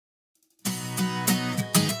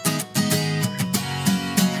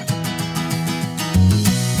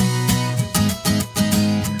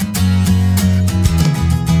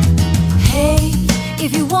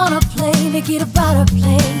make it a better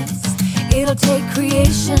place. It'll take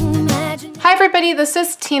creation, imagine. Hi everybody, this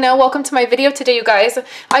is Tina. Welcome to my video today, you guys.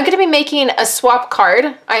 I'm going to be making a swap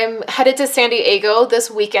card. I'm headed to San Diego this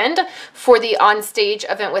weekend for the OnStage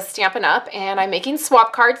event with Stampin UP, and I'm making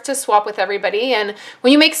swap cards to swap with everybody. And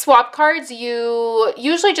when you make swap cards, you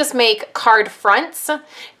usually just make card fronts,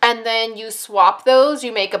 and then you swap those.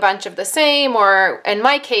 You make a bunch of the same, or in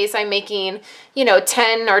my case, I'm making, you know,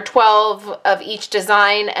 10 or 12 of each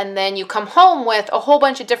design, and then you come home with a whole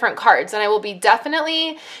bunch of different cards. And I will be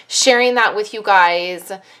definitely sharing that with you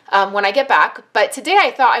guys when I get back. But today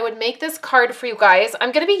I thought I would make this card for you guys.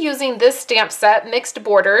 I'm going to be using this stamp set, Mixed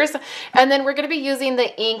Borders, and then we're going to be using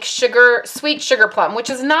the ink Sweet Sugar Plum, which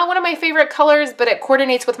is not one of my favorite colors, but it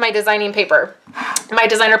coordinates with my designer paper.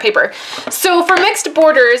 So for Mixed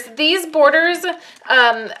Borders, these borders,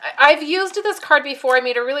 I've used this card before. I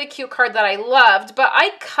made a really cute card that I loved, but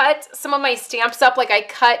I cut some of my stamps up, like I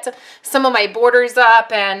cut some of my borders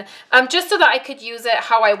up, and just so that I could use it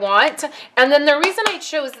how I want. And then the reason I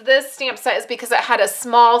chose this stamp set is because it had a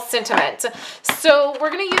small sentiment. So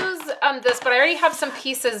we're going to use this, but I already have some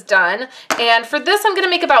pieces done. And for this, I'm going to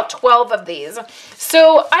make about 12 of these.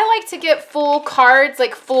 So I like to get full cards,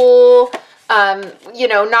 like full, you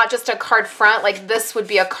know, not just a card front. Like this would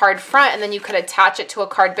be a card front, and then you could attach it to a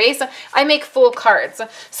card base. I make full cards.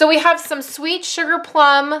 So we have some Sweet Sugar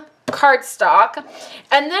Plum cardstock,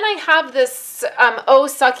 and then I have this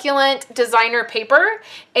Succulent designer paper,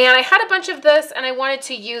 and I had a bunch of this and I wanted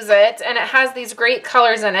to use it, and it has these great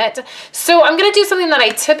colors in it. So I'm going to do something that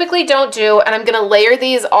I typically don't do, and I'm going to layer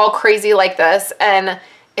these all crazy like this. And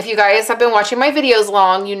if you guys have been watching my videos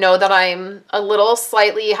long, you know that I'm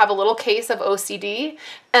have a little case of OCD,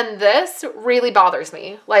 and this really bothers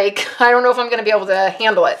me. Like, I don't know if I'm going to be able to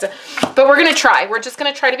handle it, but we're going to try. We're just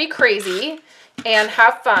going to try to be crazy and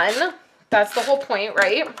have fun. That's the whole point,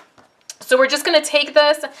 right? So we're just going to take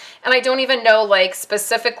this, and I don't even know, like,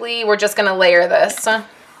 specifically, we're just going to layer this.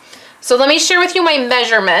 So let me share with you my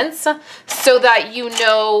measurements so that you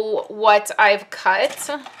know what I've cut.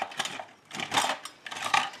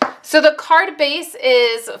 So the card base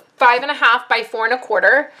is 5.5 by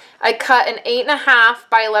 4.25. I cut an 8.5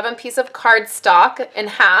 by 11 piece of cardstock in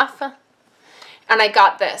half, and I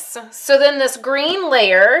got this. So then this green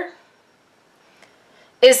layer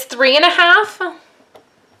is 3.5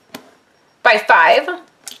 by 5.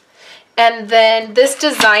 And then this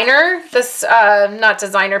designer, this, not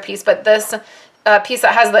designer piece, but this piece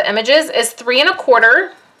that has the images is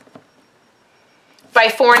 3.25 by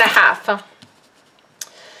 4.5.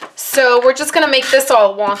 So we're just going to make this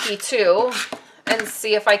all wonky too and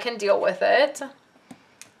see if I can deal with it.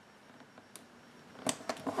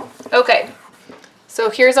 Okay,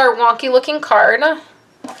 so here's our wonky looking card.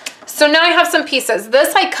 So now I have some pieces.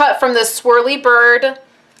 This I cut from the Swirly Bird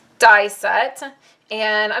die set,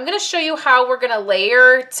 and I'm going to show you how we're going to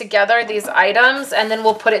layer together these items, and then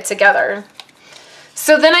we'll put it together.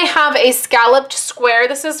 So then I have a scalloped square.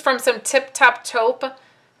 This is from some Tip Tap Taupe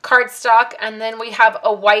cardstock, and then we have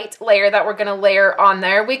a white layer that we're going to layer on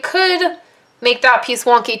there. We could make that piece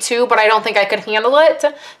wonky too, but I don't think I could handle it,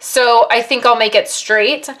 so I think I'll make it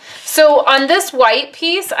straight. So on this white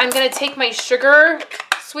piece, I'm going to take my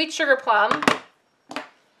Sweet Sugar Plum,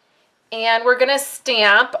 and we're going to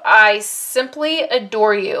stamp I Simply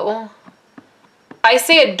Adore You. I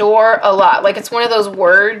say adore a lot. Like, it's one of those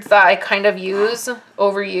words that I kind of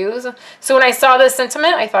overuse. So when I saw this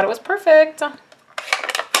sentiment, I thought it was perfect.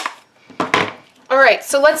 All right,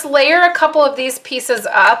 so let's layer a couple of these pieces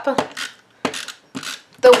up.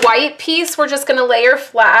 The white piece, we're just going to layer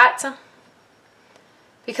flat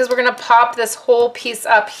because we're going to pop this whole piece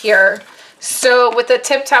up here. So with the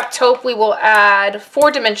Tip Tap Taupe, we will add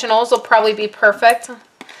 4 dimensionals. Will probably be perfect.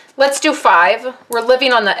 Let's do 5. We're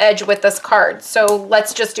living on the edge with this card, so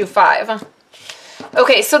let's just do 5.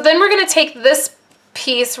 Okay, so then we're going to take this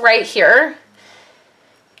piece right here,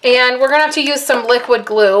 and we're going to have to use some liquid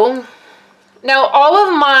glue. Now, all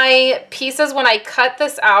of my pieces, when I cut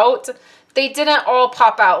this out, they didn't all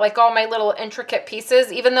pop out, like all my little intricate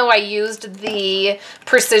pieces, even though I used the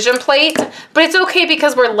precision plate. But it's okay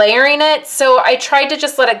because we're layering it, so I tried to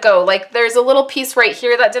just let it go. Like, there's a little piece right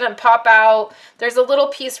here that didn't pop out. There's a little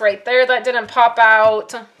piece right there that didn't pop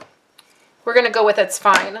out. We're going to go with it's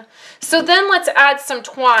fine. So then let's add some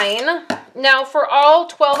twine. Now, for all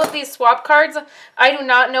 12 of these swap cards, I do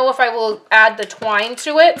not know if I will add the twine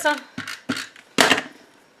to it.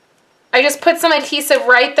 I just put some adhesive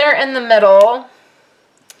right there in the middle.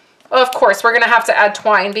 Well, of course, we're going to have to add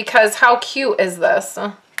twine because how cute is this?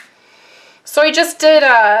 So I just did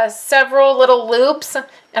several little loops,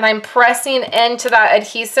 and I'm pressing into that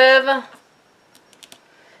adhesive.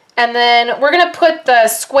 And then we're gonna put the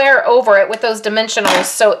square over it with those dimensionals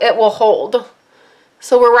so it will hold.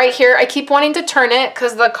 So we're right here. I keep wanting to turn it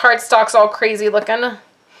because the cardstock's all crazy looking.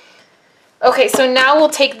 Okay, so now we'll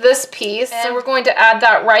take this piece and we're going to add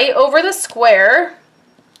that right over the square.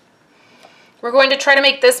 We're going to try to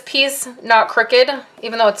make this piece not crooked,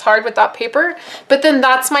 even though it's hard with that paper. But then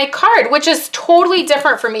that's my card, which is totally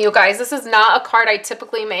different for me, you guys. This is not a card I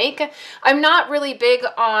typically make. I'm not really big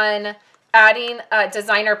on adding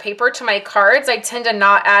designer paper to my cards. I tend to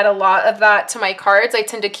not add a lot of that to my cards. I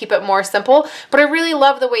tend to keep it more simple, but I really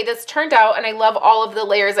love the way this turned out and I love all of the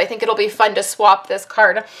layers. I think it'll be fun to swap this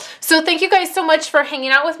card. So thank you guys so much for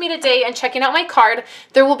hanging out with me today and checking out my card.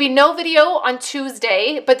 There will be no video on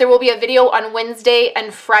Tuesday, but there will be a video on Wednesday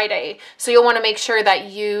and Friday. So you'll want to make sure that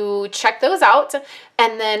you check those out.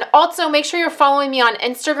 And then also make sure you're following me on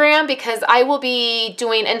Instagram because I will be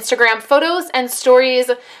doing Instagram photos and stories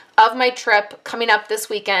of my trip coming up this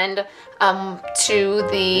weekend to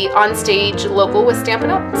the OnStage local with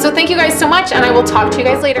Stampin' UP. So thank you guys so much and I will talk to you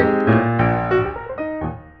guys later.